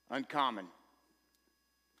uncommon.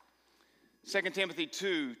 2 Timothy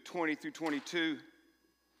 2:20 through 22.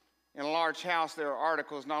 In a large house there are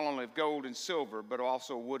articles not only of gold and silver, but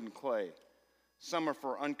also wood and clay. Some are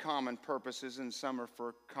for uncommon purposes and some are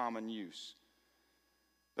for common use.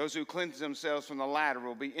 Those who cleanse themselves from the latter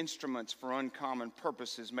will be instruments for uncommon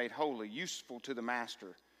purposes, made holy, useful to the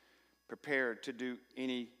master, prepared to do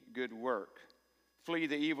any good work. Flee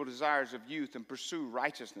the evil desires of youth and pursue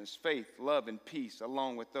righteousness, faith, love, and peace,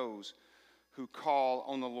 along with those who call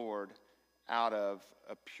on the Lord out of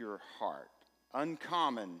a pure heart.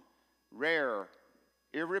 Uncommon, rare,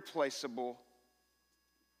 irreplaceable,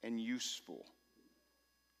 and useful.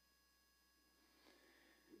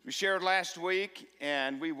 We shared last week,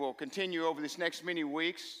 and we will continue over this next many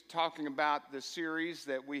weeks talking about the series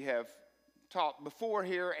that we have taught before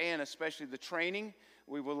here, and especially the training.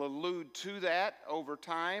 We will allude to that over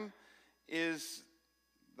time, is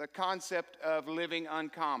the concept of living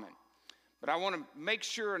uncommon. But I want to make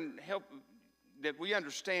sure and help that we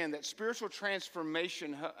understand that spiritual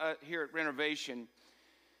transformation here at Renovation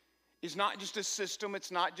is not just a system. It's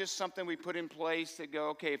not just something we put in place that go,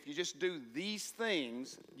 okay, if you just do these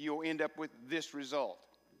things, you'll end up with this result.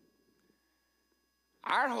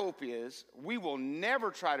 Our hope is we will never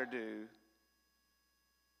try to do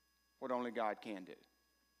what only God can do.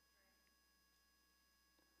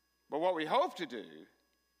 But what we hope to do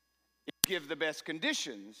is give the best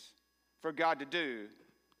conditions for God to do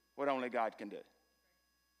what only God can do.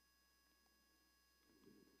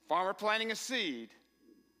 Farmer planting a seed,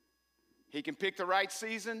 he can pick the right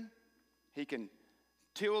season, he can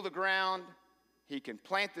till the ground, he can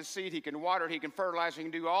plant the seed, he can water it, he can fertilize, he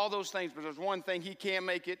can do all those things, but there's one thing he can't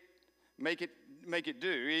make it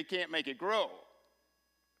do. He can't make it grow.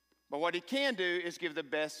 But what he can do is give the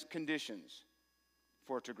best conditions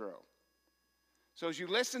for it to grow. So as you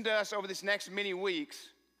listen to us over this next many weeks,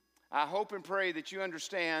 I hope and pray that you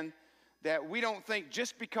understand that we don't think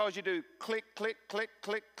just because you do click, click, click,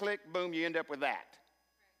 click, click, boom, you end up with that.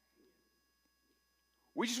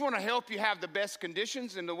 We just want to help you have the best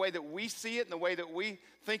conditions in the way that we see it and the way that we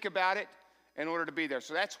think about it in order to be there.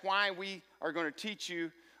 So that's why we are going to teach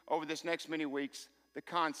you over this next many weeks the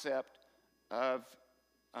concept of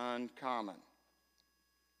uncommon.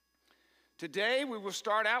 Today we will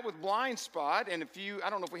start out with blind spot, and I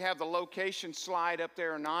don't know if we have the location slide up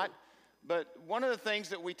there or not, but one of the things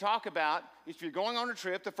that we talk about is if you're going on a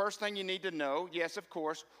trip, the first thing you need to know, yes, of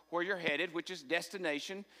course, where you're headed, which is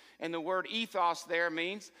destination. And the word ethos there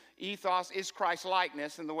means ethos is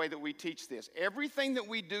Christ-likeness in the way that we teach this. Everything that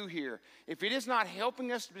we do here, if it is not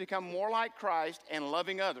helping us to become more like Christ and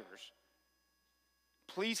loving others,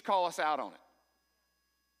 please call us out on it.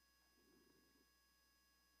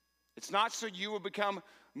 It's not so you will become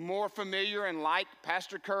more familiar and like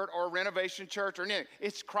Pastor Kurt or Renovation Church or anything.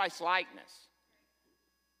 It's Christ-likeness.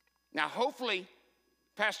 Now, hopefully,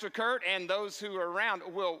 Pastor Kurt and those who are around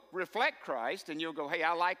will reflect Christ, and you'll go, hey,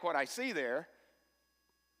 I like what I see there.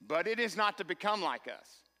 But it is not to become like us.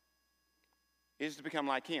 It is to become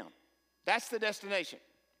like him. That's the destination.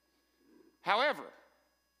 However,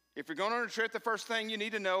 if you're going on a trip, the first thing you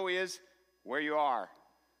need to know is where you are.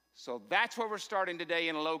 So that's where we're starting today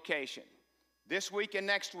in a location. This week and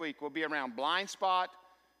next week will be around Blind Spot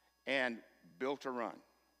and Built to Run.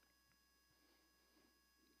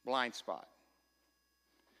 Blind Spot.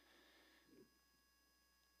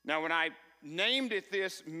 Now, when I named it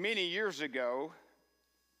this many years ago,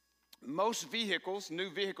 most vehicles, new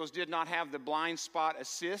vehicles, did not have the blind spot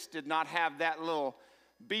assist, did not have that little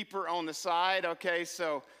beeper on the side, okay?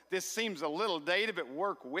 So this seems a little dated, but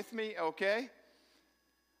work with me, okay?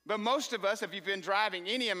 But most of us, if you've been driving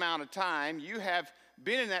any amount of time, you have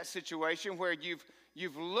been in that situation where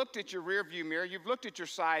you've looked at your rear view mirror, you've looked at your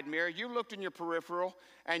side mirror, you've looked in your peripheral,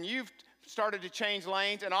 and you've started to change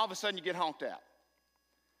lanes, and all of a sudden you get honked out.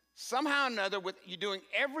 Somehow or another, with you doing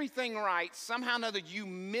everything right, somehow or another you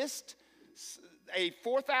missed a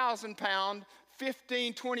 4,000-pound,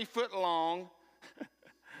 15, 20-foot long,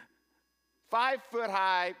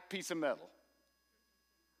 5-foot-high piece of metal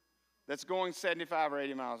that's going 75 or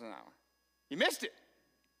 80 miles an hour. You missed it.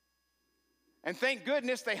 And thank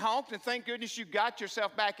goodness they honked, and thank goodness you got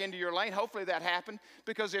yourself back into your lane. Hopefully that happened,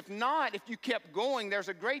 because if not, if you kept going, there's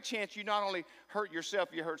a great chance you not only hurt yourself,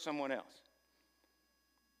 you hurt someone else.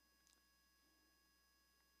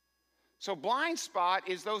 So blind spot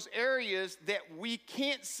is those areas that we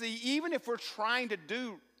can't see. Even if we're trying to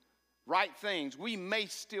do right things, we may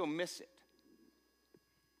still miss it.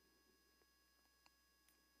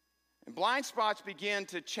 And blind spots begin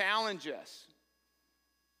to challenge us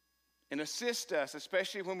and assist us,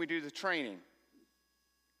 especially when we do the training.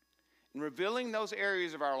 and revealing those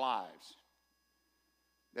areas of our lives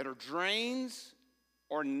that are drains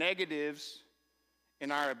or negatives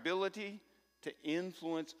in our ability to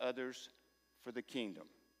influence others for the kingdom.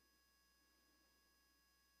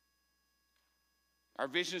 Our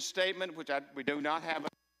vision statement, which we do not have,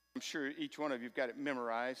 I'm sure each one of you have got it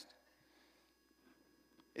memorized,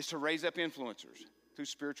 is to raise up influencers through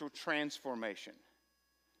spiritual transformation,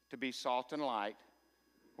 to be salt and light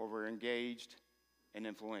where we're engaged and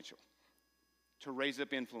influential, to raise up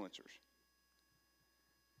influencers.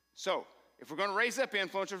 So, if we're going to raise up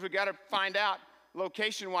influencers, we've got to find out,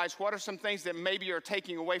 location-wise, what are some things that maybe are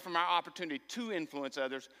taking away from our opportunity to influence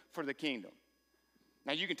others for the kingdom.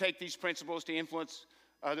 Now, you can take these principles to influence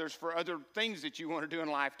others for other things that you want to do in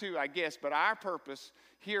life too, I guess, but our purpose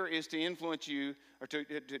here is to influence you, or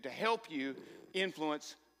to help you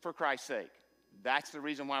influence for Christ's sake. That's the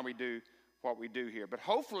reason why we do what we do here. But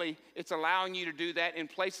hopefully, it's allowing you to do that in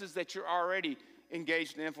places that you're already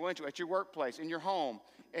engaged and influential, at your workplace, in your home,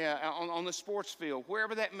 on the sports field,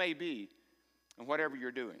 wherever that may be, and whatever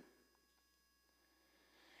you're doing.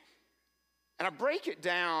 And I break it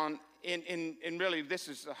down in really, this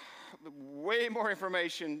is way more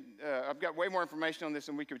information. I've got way more information on this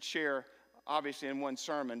than we could share, obviously, in one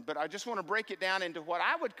sermon. But I just want to break it down into what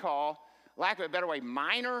I would call, lack of a better way,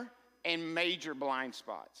 minor and major blind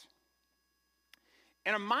spots.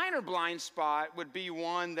 And a minor blind spot would be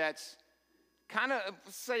one that's kind of,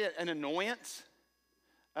 say, an annoyance.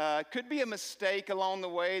 Could be a mistake along the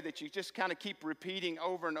way that you just kind of keep repeating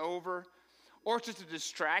over and over, or it's just a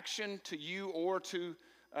distraction to you or to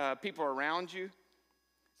people around you.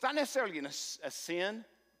 It's not necessarily a sin,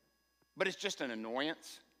 but it's just an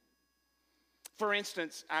annoyance. For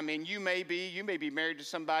instance, I mean, you may be married to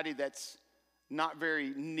somebody that's not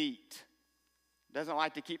very neat, doesn't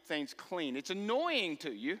like to keep things clean. It's annoying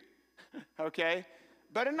to you, okay?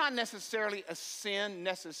 But it's not necessarily a sin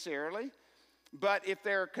necessarily. But if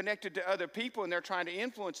they're connected to other people and they're trying to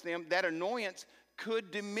influence them, that annoyance could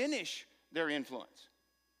diminish their influence.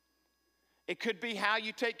 It could be how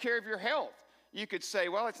you take care of your health. You could say,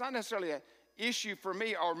 well, it's not necessarily an issue for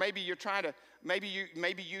me, or maybe you try to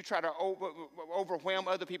overwhelm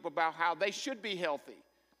other people about how they should be healthy.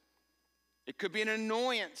 It could be an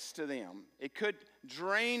annoyance to them. It could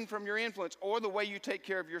drain from your influence, or the way you take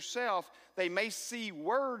care of yourself. They may see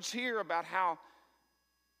words here about how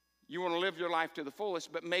you want to live your life to the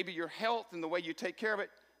fullest, but maybe your health and the way you take care of it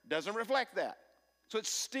doesn't reflect that. So it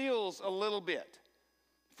steals a little bit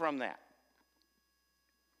from that.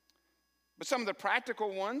 But some of the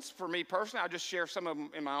practical ones, for me personally, I'll just share some of them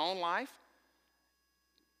in my own life.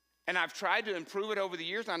 And I've tried to improve it over the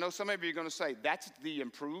years. I know some of you are going to say, that's the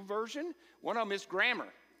improved version. One of them is grammar,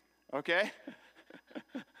 okay?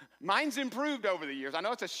 Mine's improved over the years. I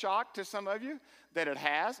know it's a shock to some of you that it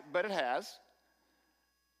has, but it has.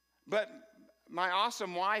 But my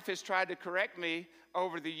awesome wife has tried to correct me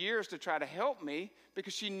over the years to try to help me,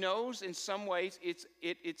 because she knows in some ways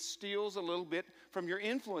it steals a little bit from your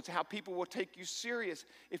influence, how people will take you serious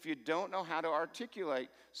if you don't know how to articulate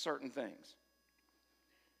certain things.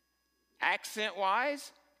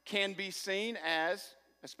 Accent-wise, can be seen as,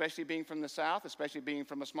 especially being from the South, especially being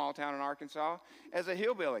from a small town in Arkansas, as a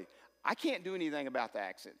hillbilly. I can't do anything about the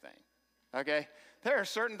accent thing, okay? There are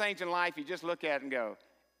certain things in life you just look at and go,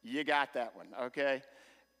 you got that one, okay?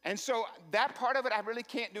 And so that part of it I really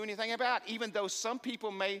can't do anything about, even though some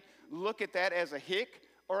people may look at that as a hick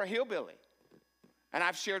or a hillbilly. And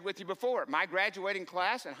I've shared with you before, my graduating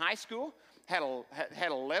class in high school had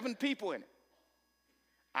 11 people in it.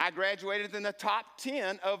 I graduated in the top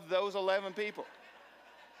 10 of those 11 people.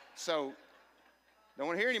 So don't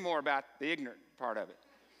want to hear any more about the ignorant part of it.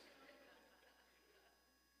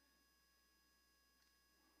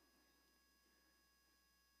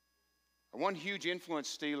 One huge influence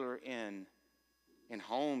stealer in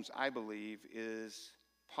homes, I believe, is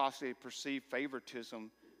possibly perceived favoritism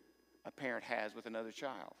a parent has with another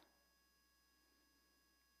child,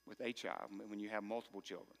 with a child, when you have multiple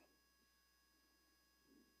children.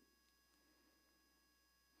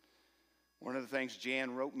 One of the things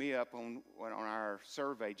Jan wrote me up on our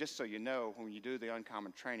survey, just so you know, when you do the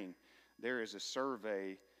Uncommon Training, there is a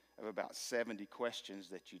survey of about 70 questions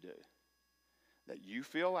that you do, that you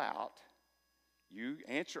fill out. You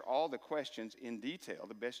answer all the questions in detail,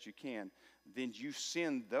 the best you can. Then you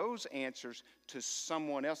send those answers to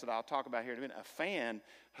someone else that I'll talk about here in a minute, a fan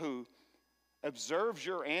who observes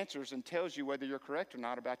your answers and tells you whether you're correct or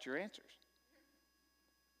not about your answers.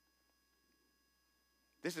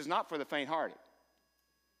 This is not for the faint-hearted.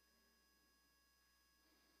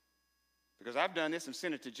 Because I've done this and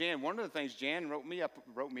sent it to Jan. One of the things Jan wrote me up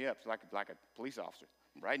like a police officer.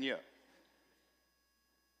 I'm writing you up.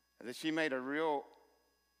 that it made a real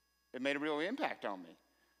impact on me.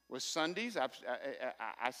 With Sundays, I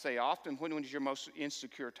say often, when is your most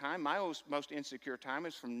insecure time? My most insecure time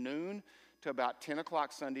is from noon to about 10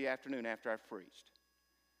 o'clock Sunday afternoon after I've preached.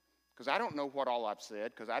 Because I don't know what all I've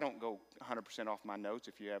said, because I don't go 100% off my notes.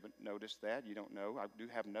 If you haven't noticed that, you don't know. I do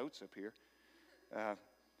have notes up here.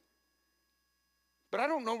 But I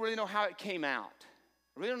don't really know how it came out.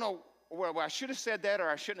 I really don't know, well, I should have said that or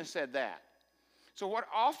I shouldn't have said that. So what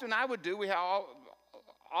often I would do,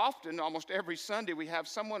 almost every Sunday, we have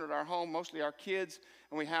someone at our home, mostly our kids,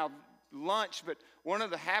 and we have lunch. But one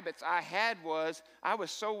of the habits I had was I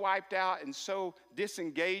was so wiped out and so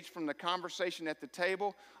disengaged from the conversation at the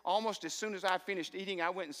table, almost as soon as I finished eating, I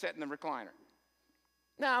went and sat in the recliner.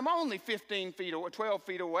 Now, I'm only 15 feet or 12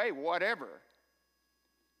 feet away, whatever.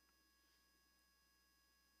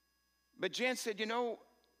 But Jen said,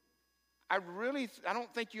 I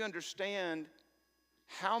don't think you understand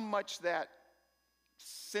how much that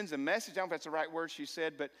sends a message. I don't know if that's the right word she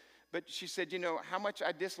said, but she said, how much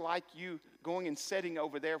I dislike you going and sitting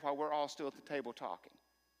over there while we're all still at the table talking.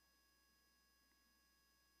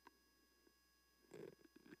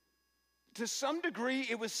 To some degree,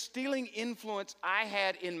 it was stealing influence I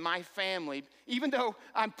had in my family. Even though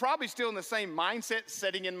I'm probably still in the same mindset,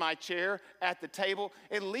 sitting in my chair at the table,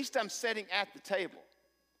 at least I'm sitting at the table.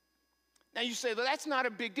 Now you say, well, that's not a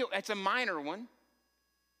big deal. That's a minor one.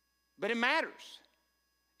 But it matters.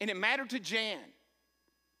 And it mattered to Jan.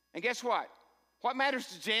 And guess what? What matters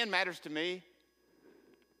to Jan matters to me.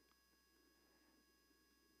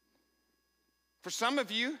 For some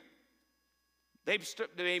of you,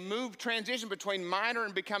 they move transition between minor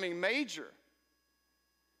and becoming major.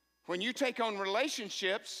 When you take on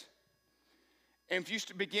relationships, and if you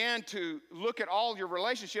begin to look at all your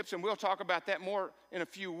relationships, and we'll talk about that more in a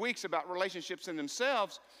few weeks about relationships in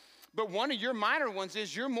themselves, but one of your minor ones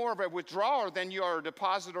is you're more of a withdrawer than you are a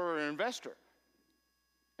depositor or an investor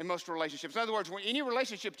in most relationships. In other words, when any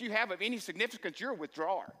relationship you have of any significance, you're a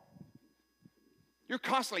withdrawer. You're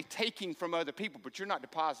constantly taking from other people, but you're not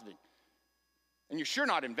depositing. And you're sure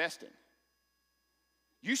not investing.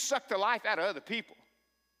 You suck the life out of other people.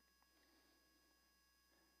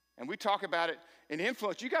 And we talk about it in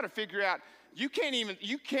influence. You got to figure out, you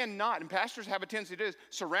cannot, and pastors have a tendency to do this,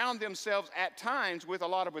 surround themselves at times with a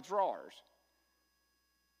lot of withdrawers.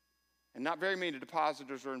 And not very many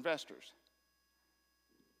depositors or investors.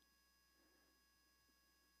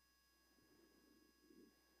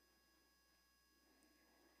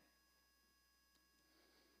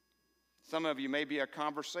 Some of you may be a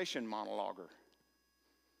conversation monologuer.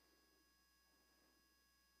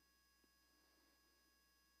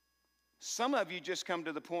 Some of you just come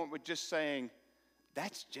to the point with just saying,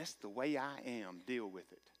 that's just the way I am, deal with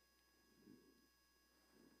it.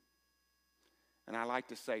 And I like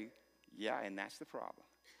to say, yeah, and that's the problem.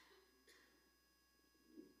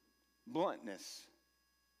 Bluntness.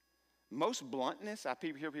 Most bluntness, I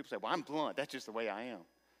hear people say, well, I'm blunt, that's just the way I am.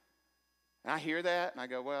 And I hear that, and I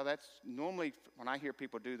go, well, that's normally, when I hear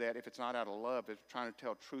people do that, if it's not out of love, it's trying to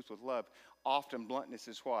tell truth with love. Often bluntness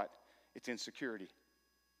is what? It's insecurity.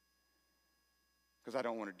 Because I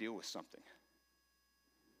don't want to deal with something.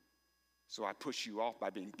 So I push you off by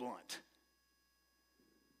being blunt.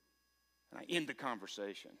 And I end the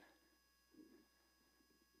conversation.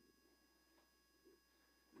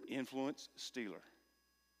 Influence stealer.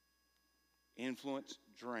 Influence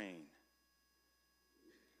drain.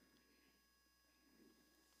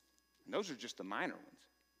 And those are just the minor ones.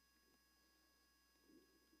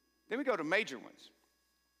 Then we go to major ones.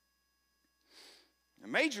 The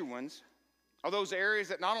major ones are those areas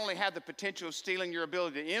that not only have the potential of stealing your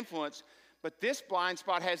ability to influence, but this blind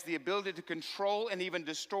spot has the ability to control and even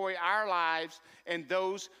destroy our lives and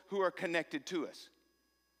those who are connected to us.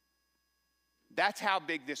 That's how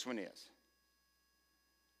big this one is.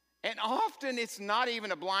 And often it's not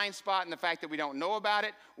even a blind spot in the fact that we don't know about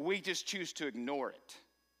it, we just choose to ignore it.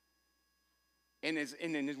 And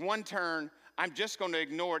in one turn, I'm just going to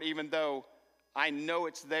ignore it even though I know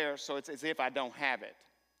it's there, so it's as if I don't have it.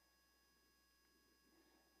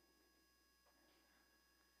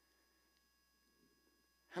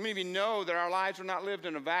 How many of you know that our lives are not lived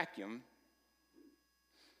in a vacuum?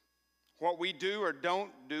 What we do or don't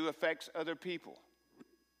do affects other people.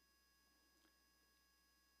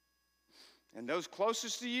 And those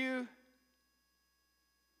closest to you,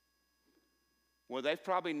 well, they've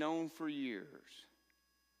probably known for years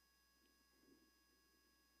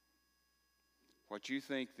what you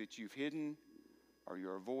think that you've hidden or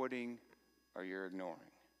you're avoiding or you're ignoring.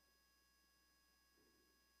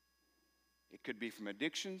 It could be from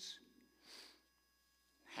addictions,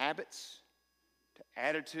 habits, to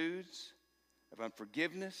attitudes of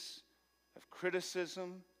unforgiveness, of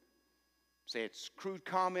criticism, say it's crude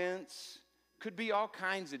comments, could be all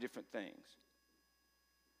kinds of different things.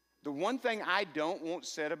 The one thing I don't want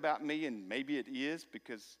said about me, and maybe it is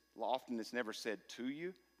because often it's never said to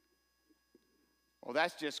you, well,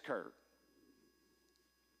 that's just Kurt.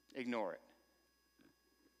 Ignore it.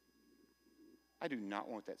 I do not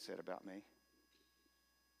want that said about me.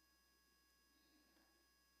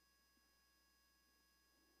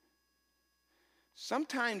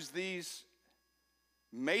 Sometimes these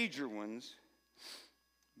major ones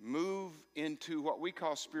move into what we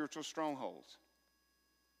call spiritual strongholds.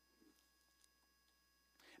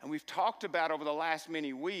 And we've talked about over the last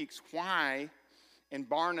many weeks why, in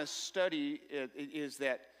Barna's study, it is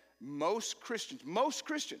that most Christians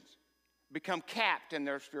become capped in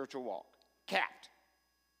their spiritual walk. Capped.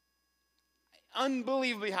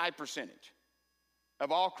 Unbelievably high percentage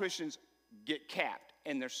of all Christians get capped,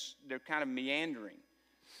 and they're kind of meandering.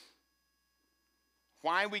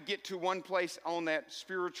 Why we get to one place on that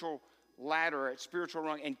spiritual ladder, at spiritual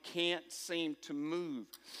rung, and can't seem to move,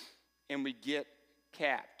 and we get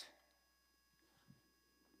capped.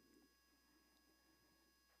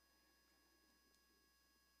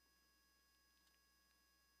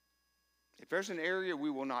 If there's an area we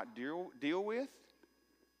will not deal with,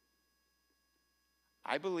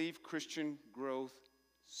 I believe Christian growth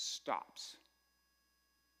stops.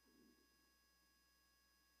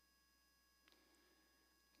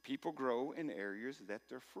 People grow in areas that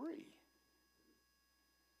they're free.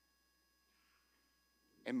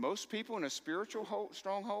 And most people in a spiritual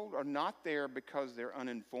stronghold are not there because they're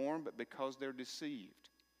uninformed, but because they're deceived.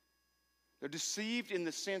 They're deceived in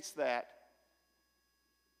the sense that,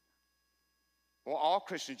 well, all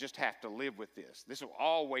Christians just have to live with this. This will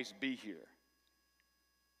always be here.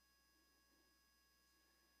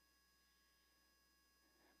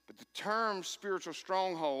 But the term spiritual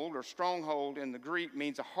stronghold or stronghold in the Greek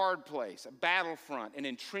means a hard place, a battlefront, an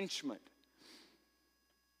entrenchment.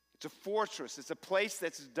 It's a fortress. It's a place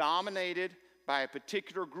that's dominated by a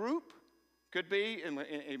particular group. Could be, and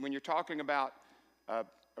when you're talking about a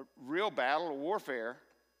real battle or warfare,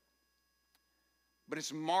 but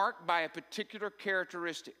it's marked by a particular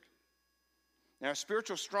characteristic. Now, a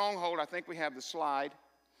spiritual stronghold, I think we have the slide.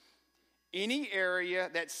 Any area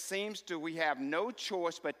that seems to we have no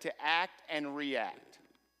choice but to act and react.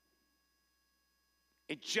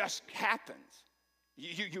 It just happens.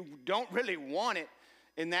 You don't really want it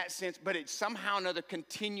in that sense, but it somehow or another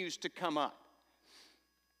continues to come up.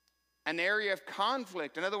 An area of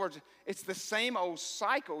conflict. In other words, it's the same old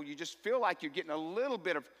cycle. You just feel like you're getting a little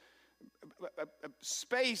bit of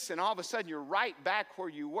space, and all of a sudden you're right back where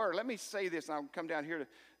you were. Let me say this, and I'll come down here to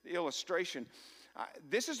the illustration.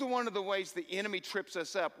 This is one of the ways the enemy trips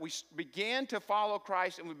us up. We began to follow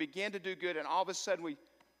Christ, and we began to do good, and all of a sudden we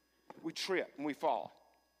trip and we fall.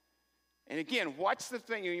 And again, what's the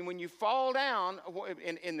thing? When you fall down,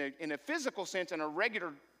 in a physical sense, in a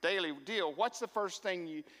regular daily deal, what's the first thing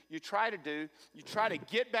you try to do? You try to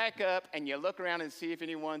get back up, and you look around and see if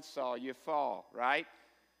anyone saw you fall, right?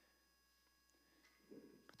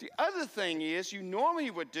 The other thing is, you normally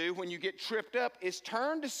would do when you get tripped up is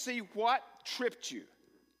turn to see what tripped you.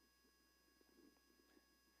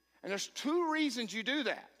 And there's two reasons you do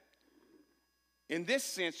that. In this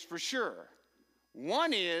sense, for sure.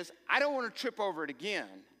 One is, I don't want to trip over it again.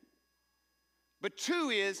 But two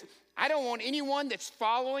is, I don't want anyone that's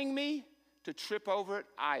following me to trip over it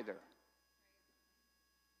either.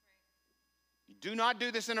 You do not do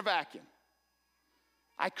this in a vacuum.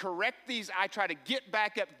 I correct these. I try to get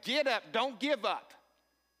back up. Get up. Don't give up.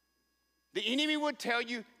 The enemy would tell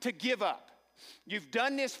you to give up. You've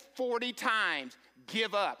done this 40 times.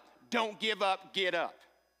 Give up. Don't give up. Get up.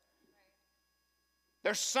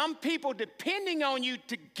 There's some people depending on you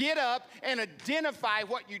to get up and identify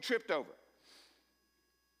what you tripped over.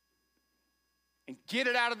 And get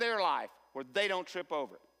it out of their life where they don't trip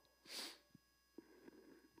over it.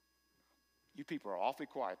 You people are awfully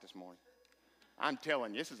quiet this morning. I'm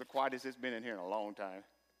telling you, this is the quietest it's been in here in a long time.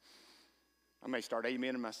 I may start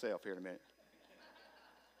amening myself here in a minute.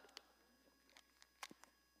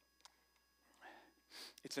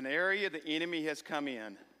 It's an area the enemy has come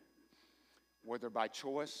in, whether by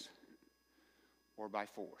choice or by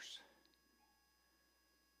force.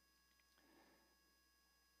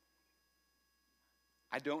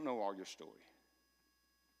 I don't know all your story.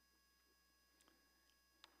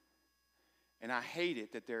 And I hate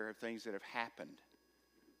it that there are things that have happened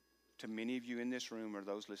to many of you in this room or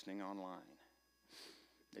those listening online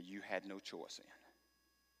that you had no choice in.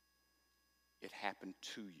 It happened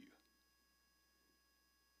to you.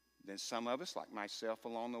 Then some of us, like myself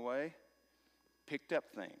along the way, picked up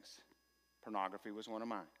things. Pornography was one of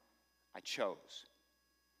mine. I chose.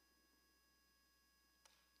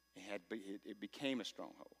 It became a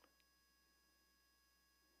stronghold.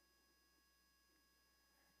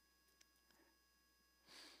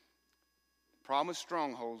 The problem with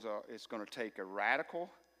strongholds is going to take a radical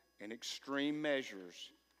and extreme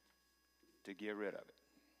measures to get rid of it.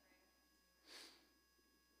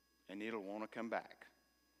 And it'll want to come back.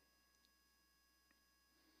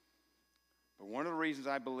 But one of the reasons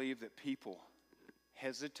I believe that people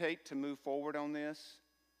hesitate to move forward on this,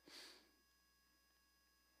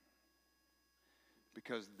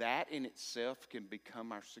 because that in itself can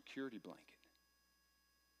become our security blanket.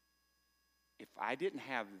 If I didn't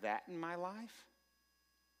have that in my life,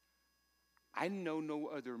 I know no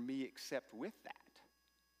other me except with that.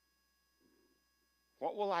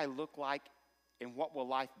 What will I look like and what will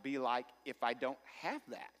life be like if I don't have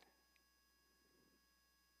that?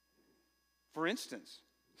 For instance,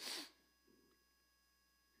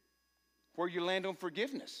 where you land on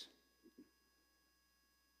forgiveness.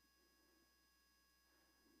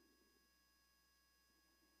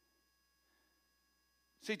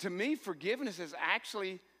 See, to me, forgiveness is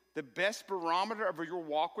actually the best barometer of your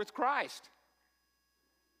walk with Christ.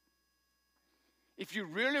 If you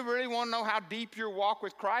really, really want to know how deep your walk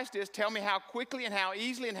with Christ is, tell me how quickly and how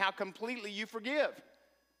easily and how completely you forgive.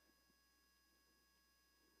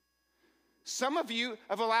 Some of you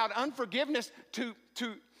have allowed unforgiveness to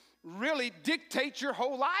really dictate your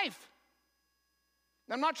whole life.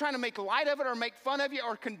 I'm not trying to make light of it or make fun of you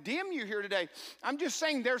or condemn you here today. I'm just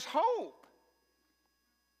saying there's hope.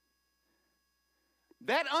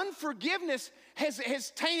 That unforgiveness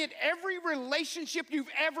has tainted every relationship you've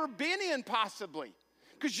ever been in, possibly,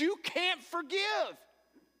 because you can't forgive.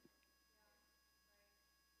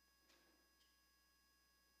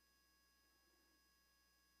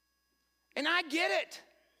 And I get it.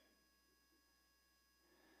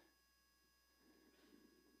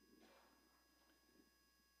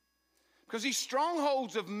 Because these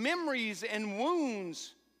strongholds of memories and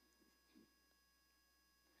wounds.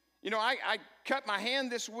 You know, I cut my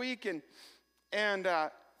hand this week, and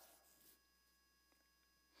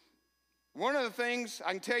one of the things,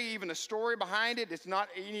 I can tell you even a story behind it. It's not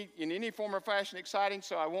in any form or fashion exciting,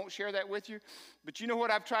 so I won't share that with you. But you know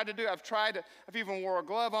what I've tried to do? I've even wore a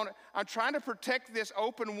glove on it. I'm trying to protect this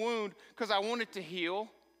open wound because I want it to heal.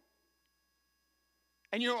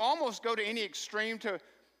 And you almost go to any extreme to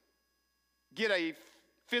get a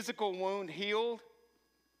physical wound healed.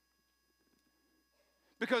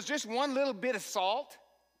 Because just one little bit of salt,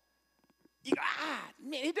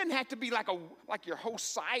 man, it doesn't have to be like your whole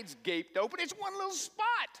side's gaped open. It's one little spot.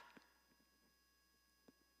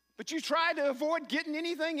 But you try to avoid getting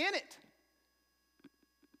anything in it.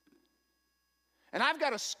 And I've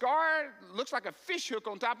got a scar, looks like a fish hook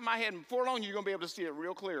on top of my head, and before long you're going to be able to see it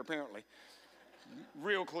real clear, apparently.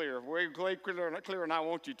 Real clear, way clearer than I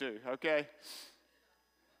want you to, okay?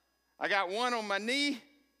 I got one on my knee.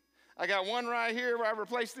 I got one right here where I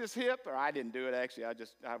replaced this hip, or I didn't do it actually. I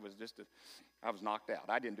was knocked out.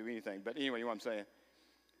 I didn't do anything. But anyway, you know what I'm saying?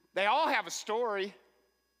 They all have a story.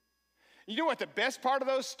 You know what the best part of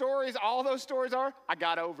those stories, all those stories are? I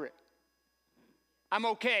got over it. I'm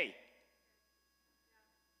okay.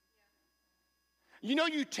 You know,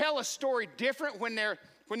 you tell a story different when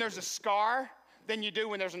there's a scar than you do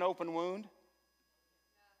when there's an open wound.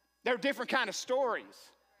 They're different kind of stories.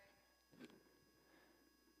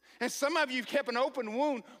 And some of you have kept an open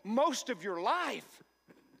wound most of your life.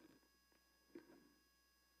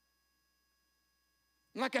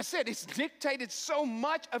 And like I said, it's dictated so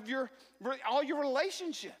much of all your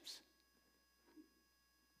relationships.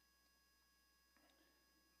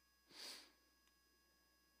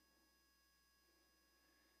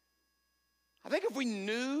 I think if we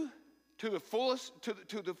knew to the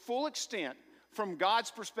full extent from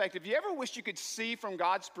God's perspective, you ever wish you could see from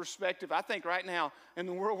God's perspective? I think right now in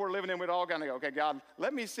the world we're living in, we'd all got to go, okay, God,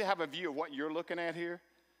 let me have a view of what you're looking at here.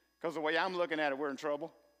 Because the way I'm looking at it, we're in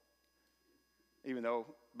trouble. Even though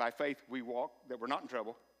by faith we walk that we're not in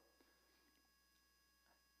trouble.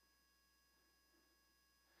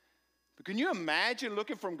 But can you imagine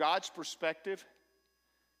looking from God's perspective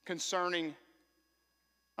concerning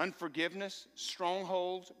unforgiveness,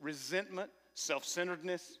 strongholds, resentment,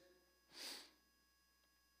 self-centeredness?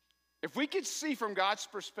 If we could see from God's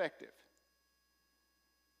perspective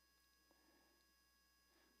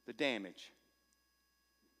the damage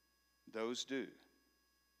those do,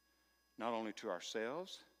 not only to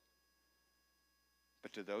ourselves,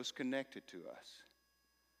 but to those connected to us,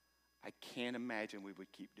 I can't imagine we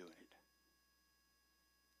would keep doing it.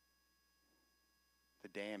 the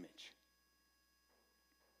damage.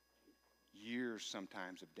 Years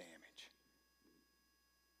sometimes of damage.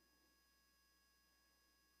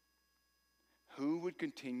 Who would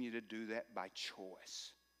continue to do that by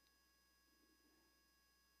choice?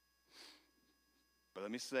 But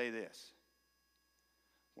let me say this.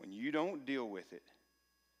 When you don't deal with it,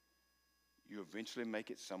 you eventually make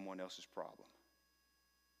it someone else's problem.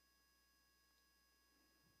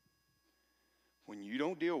 When you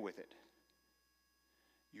don't deal with it,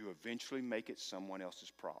 you eventually make it someone else's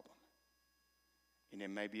problem. And it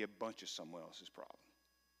may be a bunch of someone else's problem.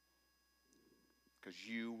 Because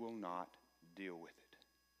you will not deal with it.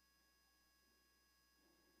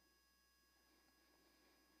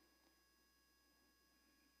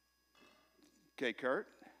 Okay, Kurt,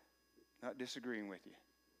 not disagreeing with you.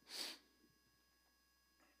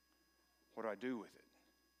 What do I do with it?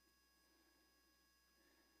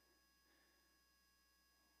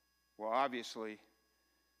 Well, obviously,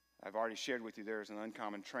 I've already shared with you there is an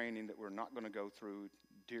uncommon training that we're not going to go through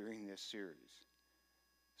during this series.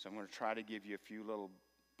 So I'm going to try to give you a few little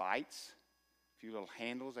bites, a few little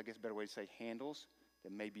handles, I guess a better way to say handles,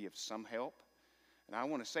 that may be of some help. And I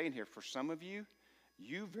want to say in here, for some of you,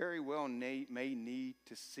 you very well may need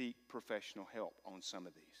to seek professional help on some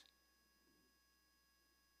of these.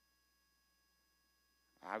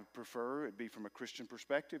 I would prefer it be from a Christian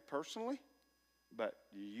perspective personally, but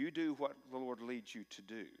you do what the Lord leads you to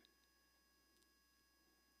do.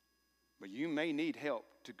 But you may need help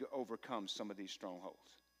to overcome some of these strongholds.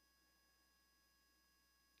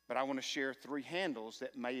 But I want to share 3 handles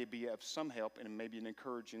that may be of some help and maybe an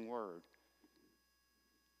encouraging word.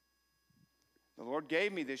 The Lord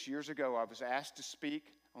gave me this years ago. I was asked to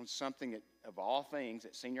speak on something of all things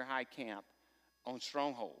at senior high camp on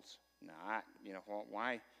strongholds. Now,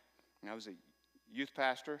 why? I was a youth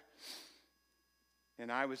pastor,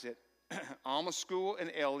 and I was at Alma School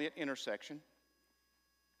and Elliott intersection.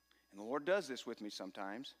 And the Lord does this with me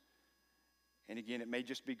sometimes. And again, it may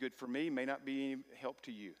just be good for me, may not be any help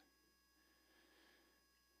to you.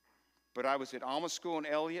 But I was at Alma School and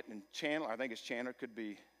Elliott and Chandler. I think it's Chandler, could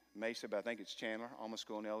be Mesa, but I think it's Chandler. Alma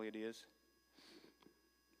School and Elliott is.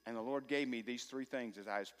 And the Lord gave me these 3 things as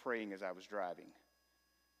I was praying as I was driving.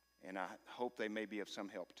 And I hope they may be of some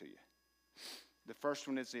help to you. The first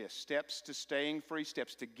one is this: steps to staying free,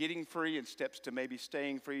 steps to getting free, and steps to maybe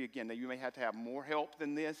staying free. Again, you may have to have more help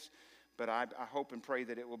than this, but I hope and pray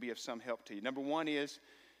that it will be of some help to you. Number 1 is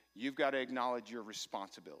you've got to acknowledge your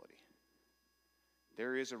responsibility.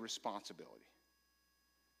 There is a responsibility.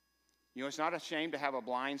 You know, it's not a shame to have a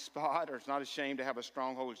blind spot, or it's not a shame to have a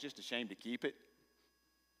stronghold. It's just a shame to keep it.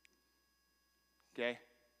 Okay?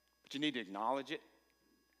 But you need to acknowledge it.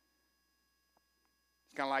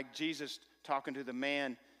 It's kind of like Jesus talking to the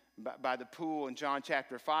man by the pool in John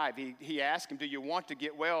chapter 5. He asked him, do you want to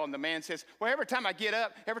get well? And the man says, well, every time I get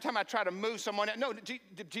up, every time I try to move someone else. No,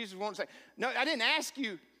 Jesus won't say, no, I didn't ask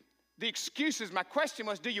you the excuses. My question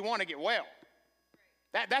was, do you want to get well?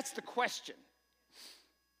 That's the question.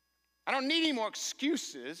 I don't need any more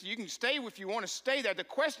excuses. You can stay if you want to stay there. The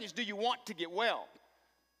question is, do you want to get well?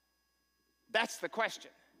 That's the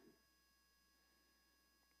question.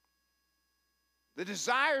 The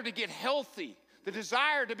desire to get healthy, the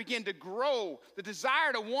desire to begin to grow, the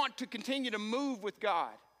desire to want to continue to move with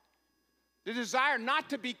God, the desire not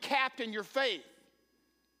to be capped in your faith.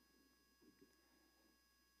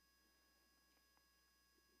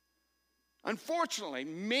 Unfortunately,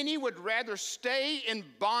 many would rather stay in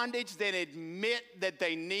bondage than admit that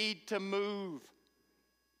they need to move.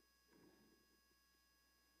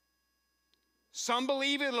 Some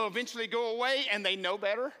believe it'll eventually go away and they know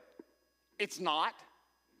better. It's not.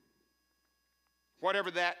 Whatever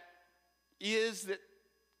that is that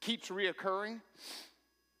keeps reoccurring.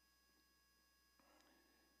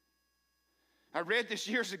 I read this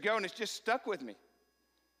years ago and it's just stuck with me.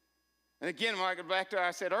 And again, when I go back to what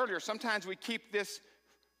I said earlier, sometimes we keep this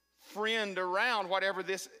friend around, whatever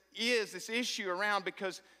this is, this issue around,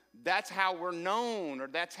 because that's how we're known, or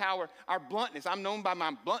that's how our bluntness. I'm known by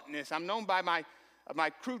my bluntness. I'm known by my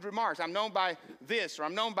crude remarks. I'm known by this, or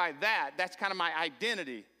I'm known by that. That's kind of my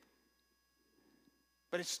identity.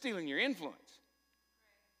 But it's stealing your influence.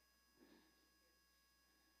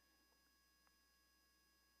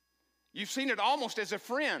 You've seen it almost as a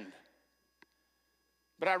friend.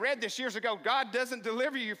 But I read this years ago, God doesn't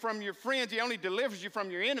deliver you from your friends. He only delivers you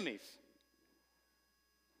from your enemies.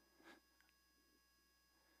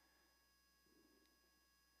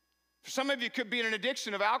 For some of you, it could be an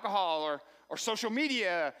addiction of alcohol or social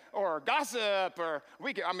media or gossip.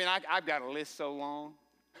 I've got a list so long.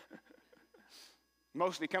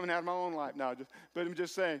 Mostly coming out of my own life. But I'm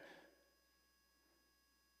just saying.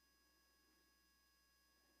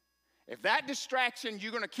 If that distraction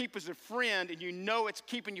you're going to keep as a friend and you know it's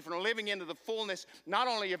keeping you from living into the fullness, not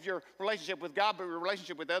only of your relationship with God, but your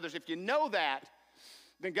relationship with others, if you know that,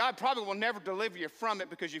 then God probably will never deliver you from it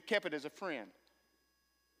because you've kept it as a friend.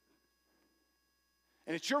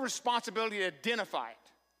 And it's your responsibility to identify it.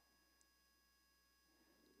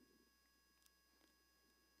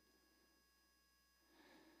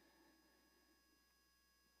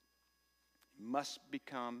 It must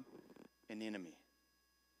become an enemy.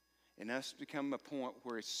 It must become a point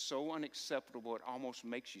where it's so unacceptable it almost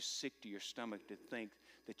makes you sick to your stomach to think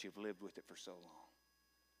that you've lived with it for so long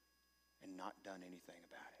and not done anything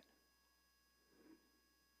about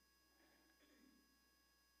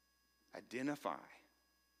it. Identify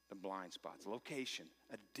the blind spots. Location,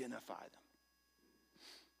 identify them.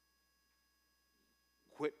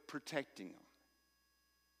 Quit protecting them.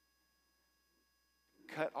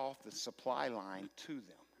 Cut off the supply line to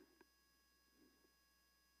them.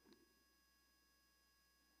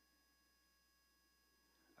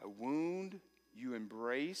 A wound you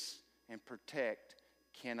embrace and protect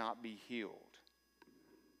cannot be healed.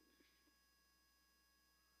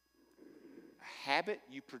 A habit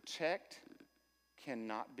you protect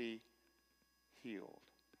cannot be healed.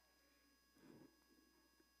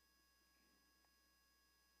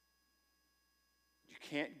 You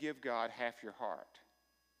can't give God half your heart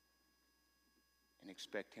and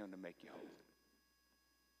expect Him to make you whole.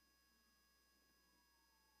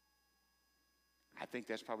 I think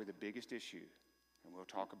that's probably the biggest issue, and we'll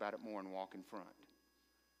talk about it more and walk in front.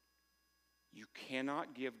 You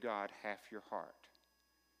cannot give God half your heart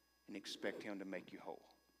and expect Him to make you whole.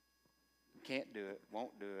 Can't do it,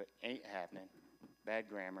 won't do it, ain't happening. Bad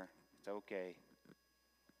grammar, it's okay.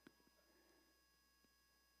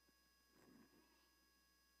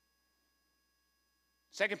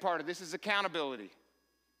 Second part of this is accountability.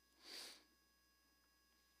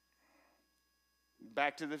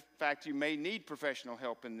 Back to the fact you may need professional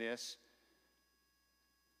help in this,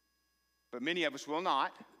 but many of us will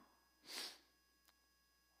not.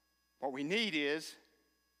 What we need is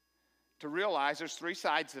to realize there's three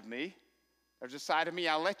sides of me. There's a side of me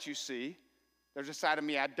I'll let you see. There's a side of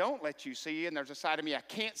me I don't let you see. And there's a side of me I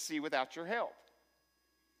can't see without your help.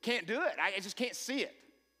 Can't do it. I just can't see it.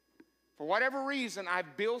 For whatever reason,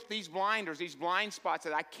 I've built these blinders, these blind spots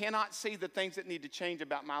that I cannot see the things that need to change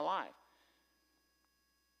about my life.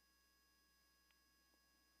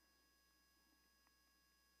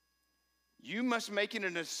 You must make it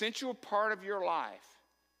an essential part of your life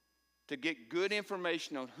to get good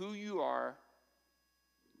information on who you are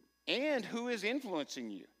and who is influencing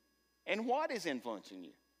you and what is influencing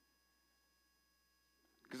you.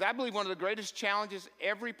 Because I believe one of the greatest challenges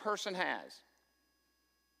every person has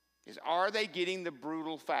is, are they getting the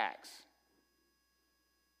brutal facts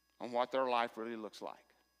on what their life really looks like?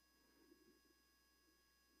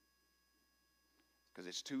 Because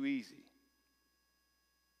it's too easy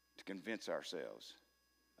to convince ourselves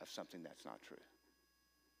of something that's not true.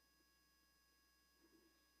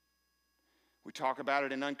 We talk about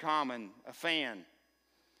it in Uncommon, a fan.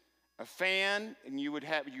 A fan, and you would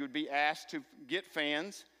be asked to get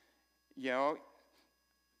fans,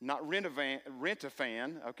 not rent a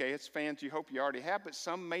fan, okay? It's fans you hope you already have, but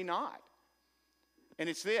some may not. And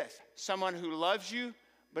it's this: someone who loves you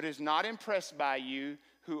but is not impressed by you,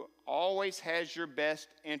 who always has your best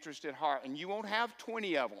interest at heart. And you won't have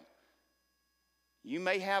 20 of them. You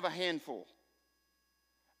may have a handful.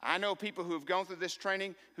 I know people who have gone through this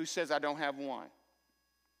training who says, I don't have one.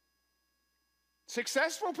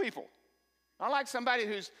 Successful people. Not like somebody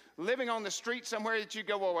who's living on the street somewhere that you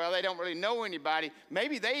go, well, they don't really know anybody.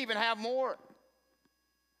 Maybe they even have more.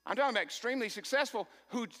 I'm talking about extremely successful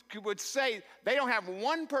who would say they don't have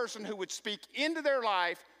one person who would speak into their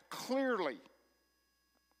life clearly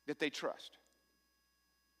that they trust.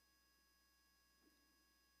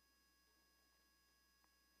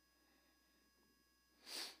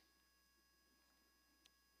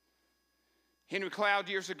 Henry Cloud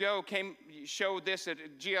years ago showed this at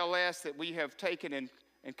GLS that we have taken and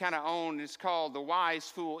kind of owned. It's called The Wise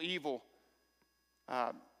Fool Evil.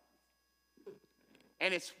 And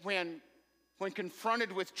it's when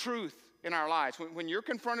confronted with truth in our lives. When you're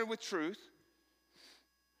confronted with truth,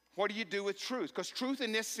 what do you do with truth? Because truth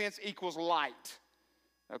in this sense equals light.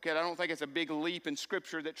 Okay, I don't think it's a big leap in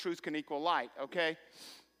Scripture that truth can equal light, okay?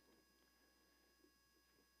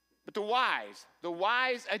 But the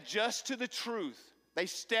wise adjust to the truth. They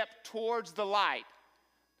step towards the light.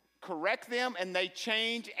 Correct them and they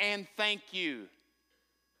change and thank you.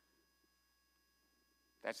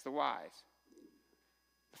 That's the wise.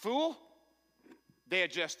 The fool, they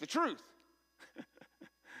adjust the truth.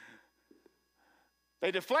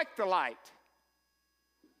 They deflect the light.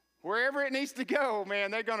 Wherever it needs to go,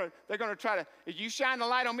 man, they're gonna try to, if you shine the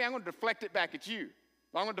light on me, I'm gonna deflect it back at you.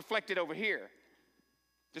 I'm gonna deflect it over here.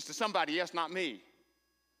 Just to somebody else, not me.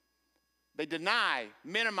 They deny,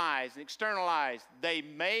 minimize, and externalize. They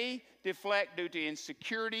may deflect due to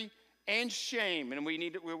insecurity and shame. And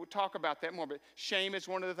we'll talk about that more, but shame is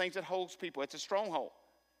one of the things that holds people. It's a stronghold.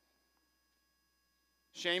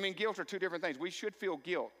 Shame and guilt are two different things. We should feel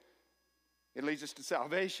guilt. It leads us to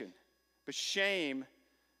salvation. But shame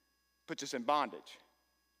puts us in bondage.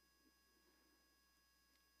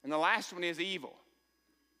 And the last one is evil.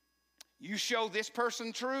 You show this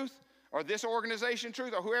person truth or this organization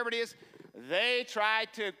truth or whoever it is, they try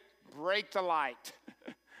to break the light.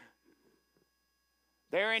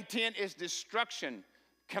 Their intent is destruction,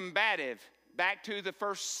 combative. Back to the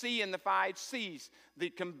first C in the 5 C's, the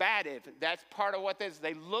combative. That's part of what this is.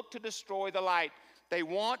 They look to destroy the light. They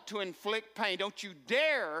want to inflict pain. Don't you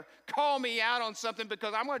dare call me out on something,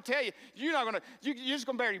 because I'm going to tell you, you're just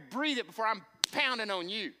going to barely breathe it before I'm pounding on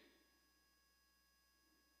you.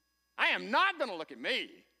 I am not going to look at me.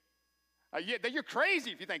 You're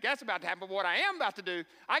crazy if you think that's about to happen. But what I am about to do,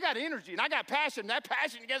 I got energy and I got passion. And that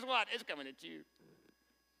passion, guess what? It's coming at you.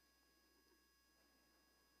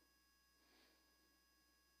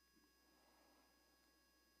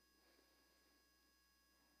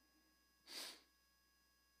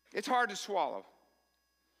 It's hard to swallow.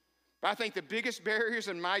 But I think the biggest barriers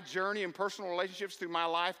in my journey in personal relationships through my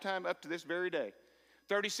lifetime up to this very day,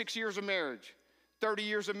 36 years of marriage, 30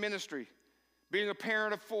 years of ministry, being a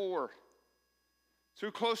parent of 4,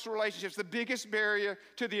 through close relationships, the biggest barrier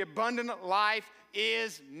to the abundant life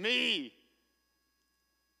is me.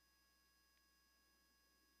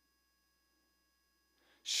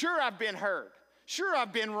 Sure, I've been hurt. Sure,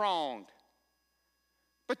 I've been wronged.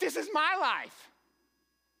 But this is my life.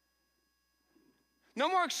 No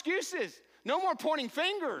more excuses. No more pointing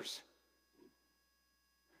fingers.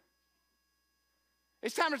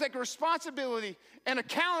 It's time to take responsibility and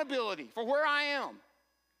accountability for where I am.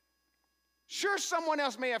 Sure, someone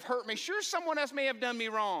else may have hurt me. Sure, someone else may have done me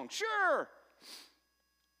wrong. Sure.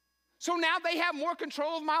 So now they have more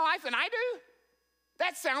control of my life than I do?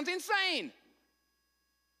 That sounds insane.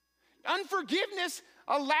 Unforgiveness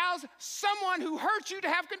allows someone who hurt you to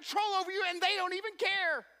have control over you, and they don't even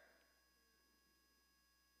care.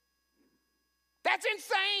 That's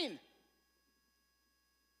insane.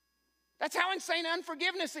 That's how insane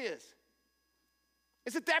unforgiveness is.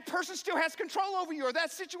 Is that person still has control over you, or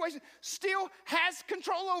that situation still has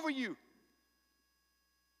control over you.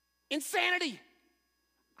 Insanity.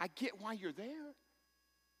 I get why you're there.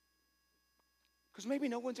 Because maybe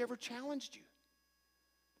no one's ever challenged you.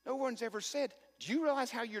 No one's ever said, do you realize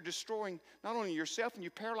how you're destroying not only yourself and you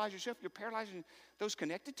paralyze yourself, you're paralyzing those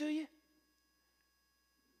connected to you?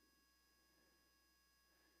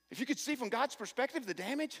 If you could see from God's perspective the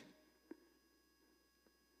damage.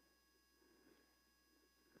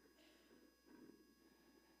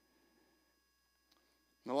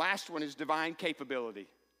 And the last one is divine capability.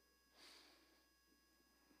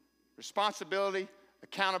 Responsibility,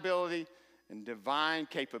 accountability, and divine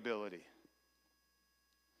capability.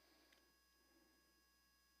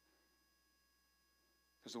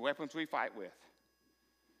 Because the weapons we fight with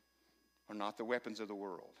are not the weapons of the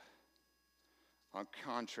world. On the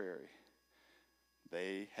contrary,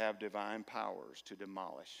 they have divine powers to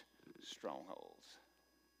demolish strongholds.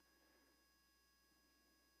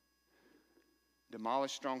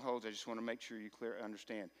 Demolish strongholds, I just want to make sure you clearly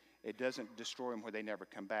understand. It doesn't destroy them where they never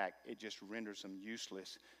come back. It just renders them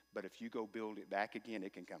useless. But if you go build it back again,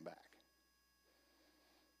 it can come back.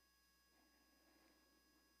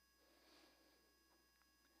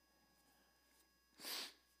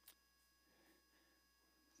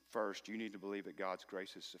 First, you need to believe that God's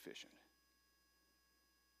grace is sufficient.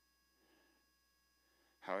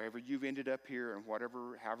 However you've ended up here and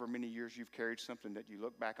however many years you've carried something that you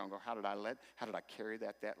look back on and go, how did I carry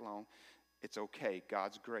that long? It's okay.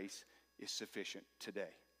 God's grace is sufficient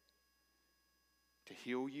today to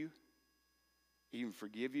heal you, even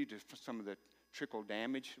forgive you to some of the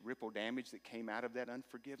ripple damage that came out of that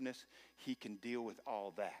unforgiveness. He can deal with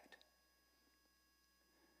all that.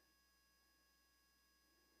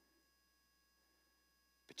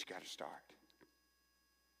 But you got to start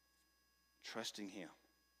trusting Him.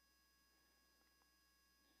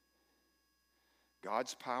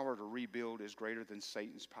 God's power to rebuild is greater than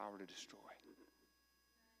Satan's power to destroy.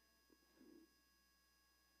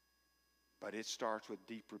 But it starts with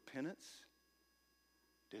deep repentance,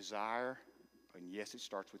 desire, and yes, it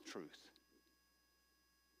starts with truth.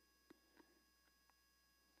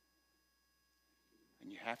 And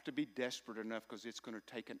And you have to be desperate enough, because it's going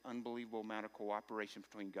to take an unbelievable amount of cooperation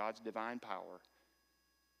between God's divine power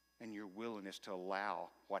and your willingness to allow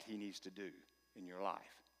what he needs to do in your life.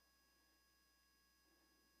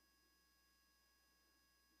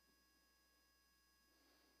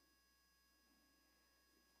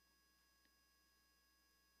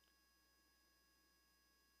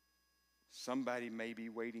 Somebody may be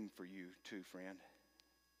waiting for you too, friend,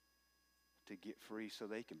 to get free so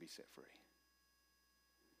they can be set free.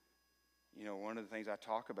 You know, one of the things I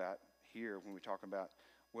talk about here when we talk about,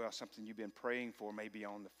 well, something you've been praying for may be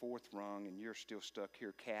on the fourth rung and you're still stuck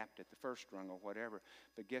here capped at the first rung or whatever.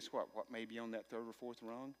 But guess what? What may be on that third or fourth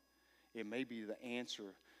rung? It may be the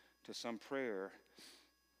answer to some prayer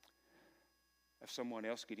of someone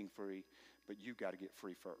else getting free, but you've got to get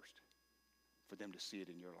free first for them to see it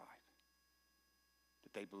in your life,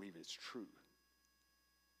 that they believe it's true.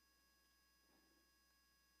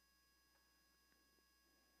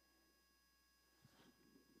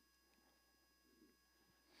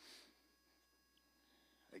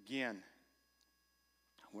 Again,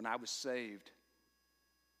 when I was saved,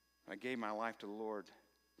 I gave my life to the Lord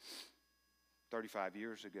 35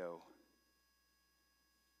 years ago.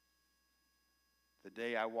 The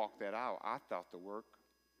day I walked that aisle, I thought the work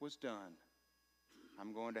was done.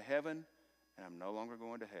 I'm going to heaven, and I'm no longer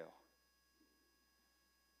going to hell.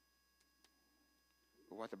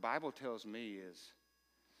 But what the Bible tells me is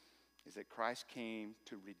that Christ came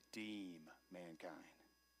to redeem mankind.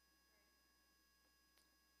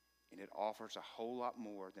 And it offers a whole lot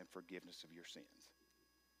more than forgiveness of your sins,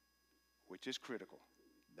 which is critical.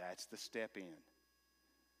 That's the step in.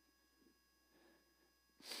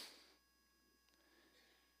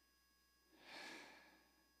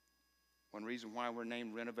 One reason why we're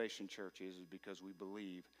named Renovation Church is because we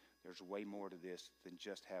believe there's way more to this than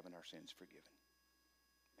just having our sins forgiven.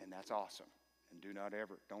 And that's awesome. And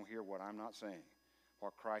don't hear what I'm not saying.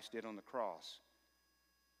 What Christ did on the cross,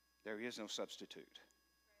 there is no substitute.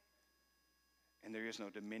 And there is no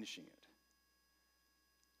diminishing it.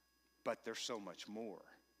 But there's so much more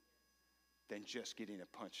than just getting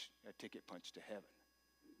a ticket punched to heaven.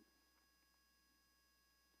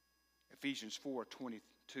 Ephesians 4:22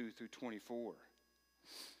 through 24.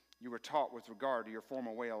 You were taught with regard to your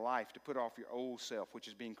former way of life to put off your old self, which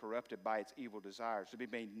is being corrupted by its evil desires, to be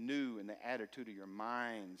made new in the attitude of your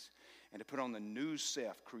minds, and to put on the new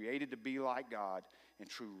self, created to be like God in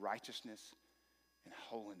true righteousness and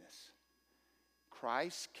holiness.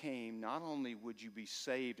 Christ came, not only would you be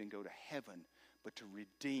saved and go to heaven, but to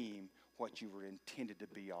redeem what you were intended to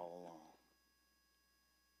be all along.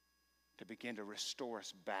 To begin to restore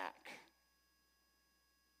us back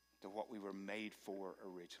to what we were made for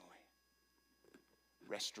originally.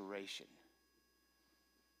 Restoration.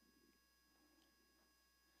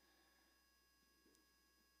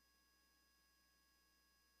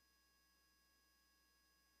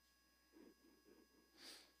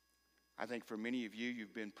 I think for many of you,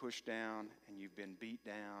 you've been pushed down and you've been beat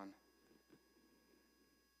down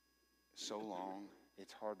so long,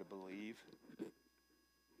 it's hard to believe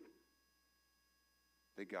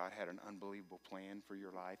that God had an unbelievable plan for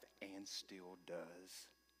your life and still does.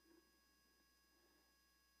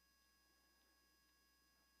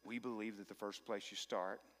 We believe that the first place you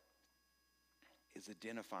start is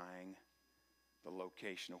identifying the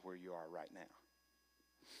location of where you are right now.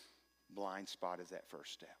 Blind spot is that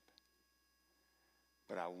first step.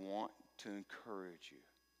 But I want to encourage you.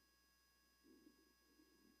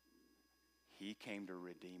 He came to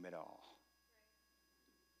redeem it all.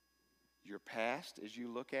 Your past, as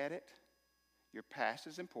you look at it, your past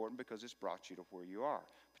is important because it's brought you to where you are.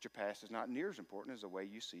 But your past is not near as important as the way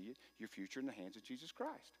you see your future in the hands of Jesus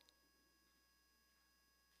Christ.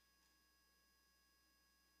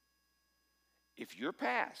 If your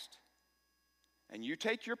past, and you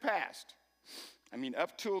take your past,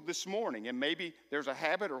 up till this morning, and maybe there's a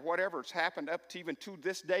habit or whatever, it's happened up to even to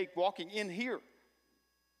this day walking in here.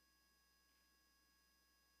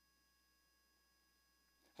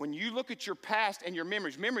 When you look at your past and your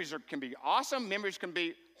memories can be awesome, memories can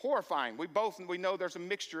be horrifying. We know there's a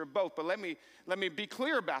mixture of both, but let me be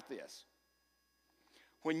clear about this.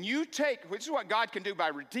 When you take, which is what God can do by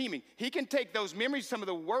redeeming, He can take those memories, some of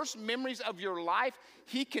the worst memories of your life,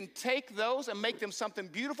 He can take those and make them something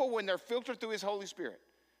beautiful when they're filtered through His Holy Spirit.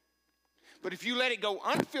 But if you let it go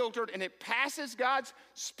unfiltered and it passes God's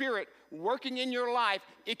Spirit working in your life,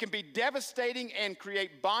 it can be devastating and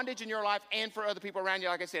create bondage in your life and for other people around you.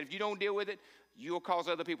 Like I said, if you don't deal with it, you'll cause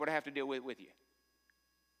other people to have to deal with you.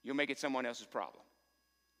 You'll make it someone else's problem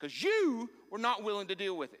because you were not willing to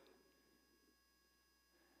deal with it.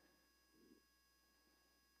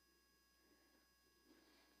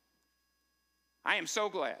 I am so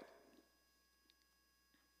glad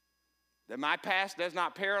that my past does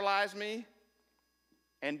not paralyze me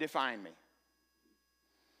and define me.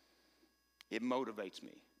 It motivates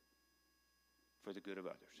me for the good of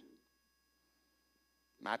others.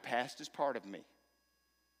 My past is part of me.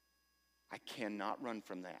 I cannot run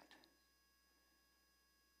from that.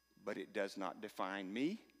 But it does not define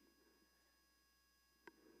me.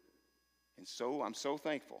 And so I'm so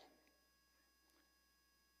thankful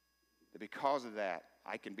that because of that,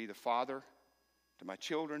 I can be the father to my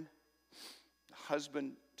children, the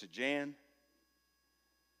husband to Jan,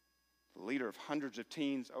 the leader of hundreds of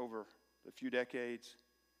teens over a few decades,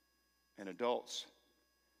 and adults,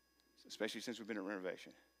 especially since we've been at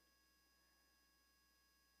renovation.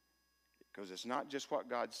 Because it's not just what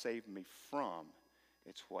God saved me from,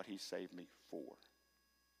 it's what he saved me for.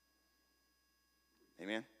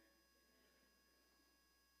 Amen?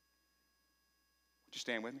 Would you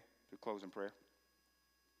stand with me to close in prayer?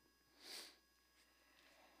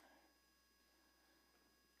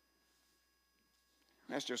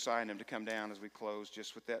 Ask Josiah and him to come down as we close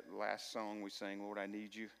just with that last song we sang, Lord, I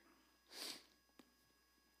Need You.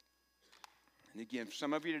 And again, for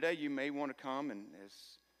some of you today, you may want to come, and as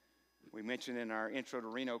we mentioned in our Intro to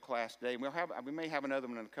Reno class today, we may have another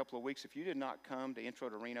one in a couple of weeks. If you did not come to Intro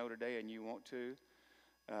to Reno today and you want to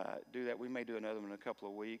do that, we may do another one in a couple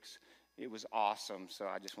of weeks. It was awesome, so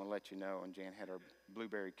I just want to let you know. And Jan had our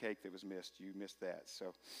blueberry cake that was missed. You missed that.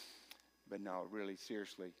 So, but no, really,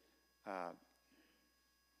 seriously,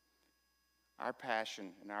 our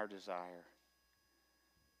passion and our desire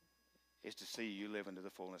is to see you live into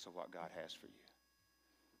the fullness of what God has for you.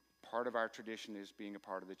 Part of our tradition is being a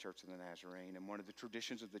part of the Church of the Nazarene, and one of the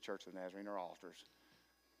traditions of the Church of the Nazarene are altars.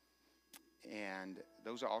 And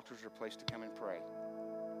those altars are a place to come and pray.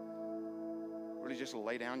 Really just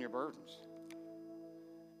lay down your burdens.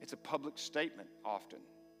 It's a public statement often.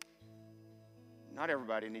 Not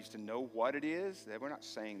everybody needs to know what it is. We're not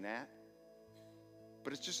saying that.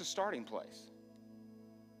 But it's just a starting place.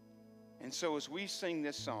 And so as we sing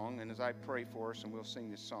this song, and as I pray for us, and we'll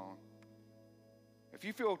sing this song, if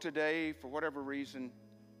you feel today, for whatever reason,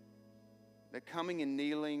 that coming and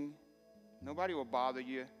kneeling, nobody will bother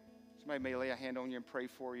you. Somebody may lay a hand on you and pray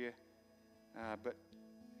for you. But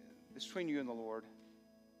it's between you and the Lord.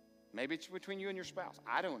 Maybe it's between you and your spouse.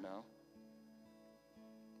 I don't know.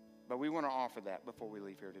 But we want to offer that before we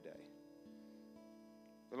leave here today.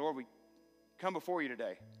 But Lord, we come before you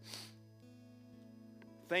today,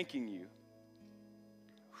 thanking you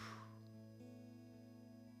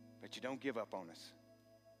that you don't give up on us.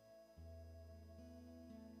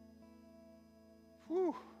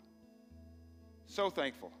 Whew. So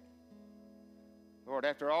thankful. Lord,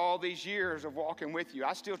 after all these years of walking with you,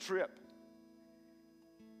 I still trip.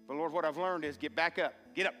 But Lord, what I've learned is get back up.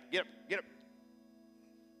 Get up, get up, get up.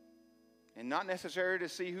 And not necessarily to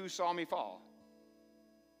see who saw me fall,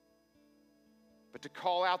 but to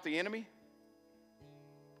call out the enemy,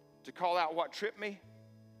 to call out what tripped me,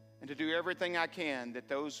 and to do everything I can that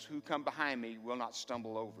those who come behind me will not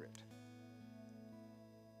stumble over it.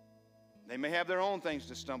 They may have their own things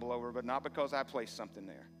to stumble over, but not because I placed something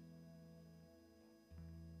there.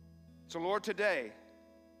 So Lord, today,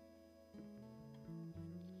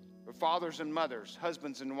 for fathers and mothers,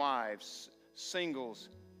 husbands and wives, singles,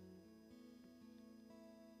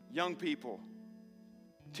 young people,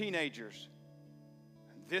 teenagers,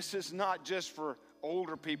 this is not just for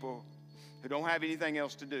older people who don't have anything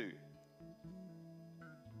else to do.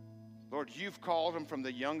 Lord, you've called them from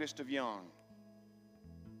the youngest of young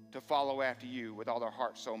to follow after you with all their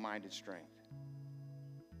heart, soul, mind, and strength.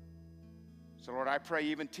 So Lord, I pray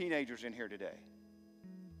even teenagers in here today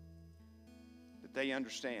that they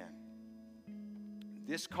understand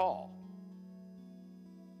this call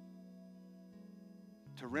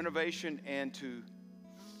to renovation and to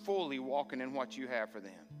fully walking in what you have for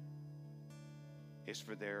them is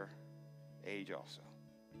for their age also.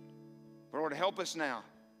 But Lord, help us now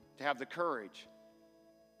to have the courage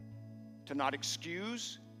to not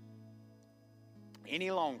excuse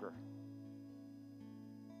any longer,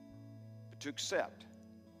 but to accept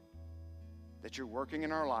that you're working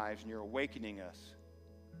in our lives and you're awakening us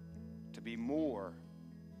to be more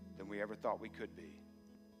than we ever thought we could be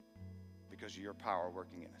because of your power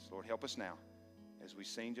working in us. Lord, help us now as we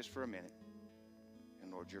sing just for a minute.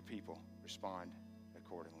 And Lord, your people respond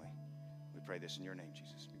accordingly. We pray this in your name,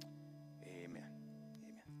 Jesus. Amen.